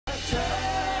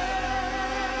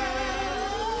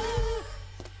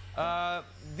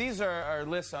these are our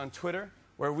lists on Twitter,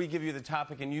 where we give you the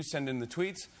topic and you send in the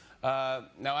tweets.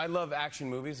 Now, I love action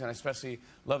movies, and I especially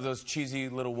love those cheesy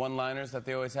little one-liners that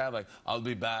they always have, like, I'll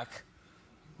be back.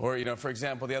 Or, you know, for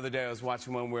example, the other day I was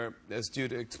watching one where this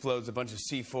dude explodes a bunch of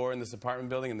C4 in this apartment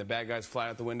building, and the bad guys fly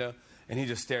out the window, and he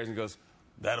just stares and goes,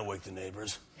 that'll wake the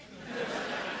neighbors.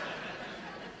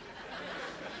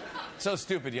 So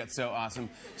stupid, yet so awesome.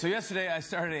 So yesterday I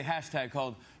started a hashtag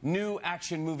called New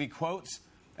Action Movie Quotes,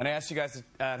 and I asked you guys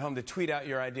at home to tweet out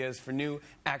your ideas for new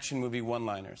action movie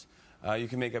one-liners. You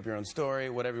can make up your own story,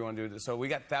 whatever you want to do. So we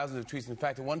got thousands of tweets. In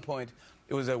fact, at one point,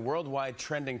 it was a worldwide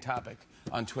trending topic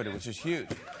on Twitter, which is huge.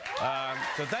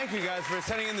 So thank you guys for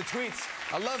sending in the tweets.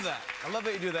 I love that. I love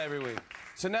that you do that every week.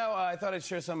 So now I thought I'd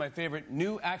share some of my favorite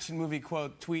new action movie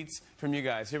quote tweets from you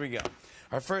guys. Here we go.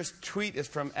 Our first tweet is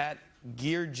from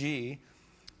 @GearG.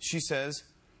 She says,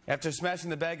 after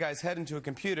smashing the bad guy's head into a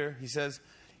computer, he says,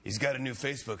 he's got a new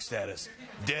Facebook status.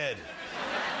 Dead.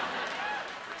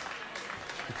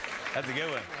 That's a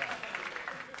good one.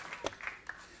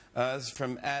 This is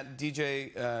from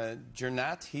 @DJ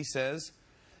Jernat. He says,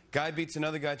 guy beats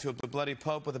another guy to a bloody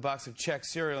pulp with a box of Chex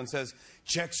cereal and says,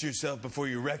 checks yourself before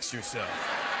you wrecks yourself.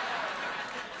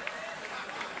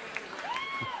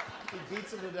 He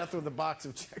beats him to death with a box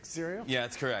of Chex cereal? Yeah,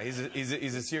 that's correct. He's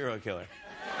a serial killer.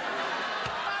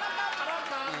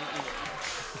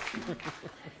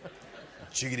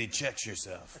 Chickadee checks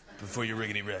yourself before you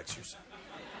riggedy wrecks yourself.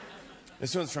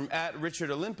 This one's from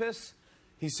 @Richard Olympus.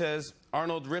 He says,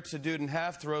 Arnold rips a dude in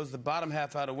half, throws the bottom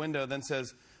half out a window, then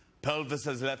says, pelvis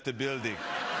has left the building.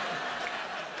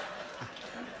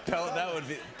 That would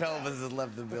be, pelvis has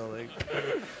left the building.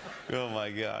 Oh my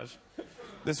gosh.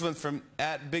 This one's from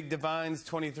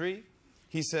 @BigDivines23.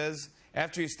 He says,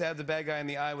 after he stabbed the bad guy in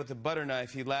the eye with a butter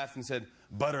knife, he laughed and said,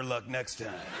 butter luck next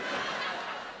time.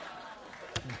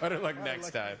 Better luck next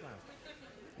time.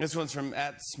 This one's from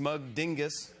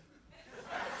 @SmugDingus.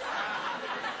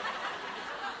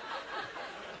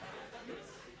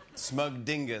 Smug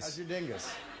Dingus. How's your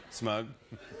dingus? Smug.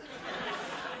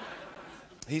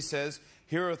 He says,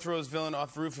 hero throws villain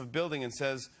off roof of building and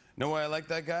says, know why I like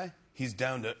that guy? He's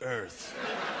down to earth.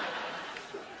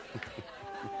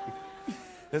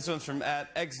 This one's from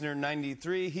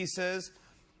 @Exner93. He says,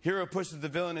 hero pushes the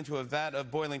villain into a vat of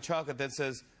boiling chocolate that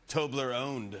says, Tobler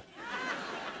owned.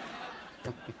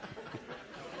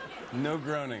 No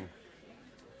groaning.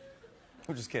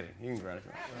 I'm just kidding. You can groan if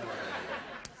you want.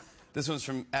 This one's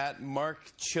from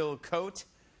 @MarkChillCoat.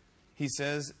 He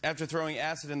says, after throwing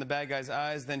acid in the bad guy's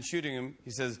eyes, then shooting him,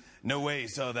 he says, no way you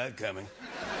saw that coming.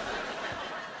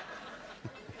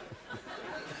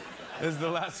 This is the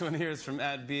last one here. Is from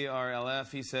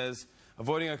 @BRLF. He says,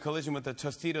 avoiding a collision with a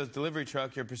Tostitos delivery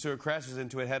truck, your pursuer crashes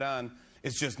into it head on.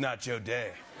 It's just not Joe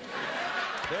Day.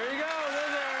 There you go.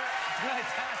 Those are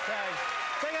tonight's hashtags.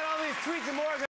 Check out all these tweets and more.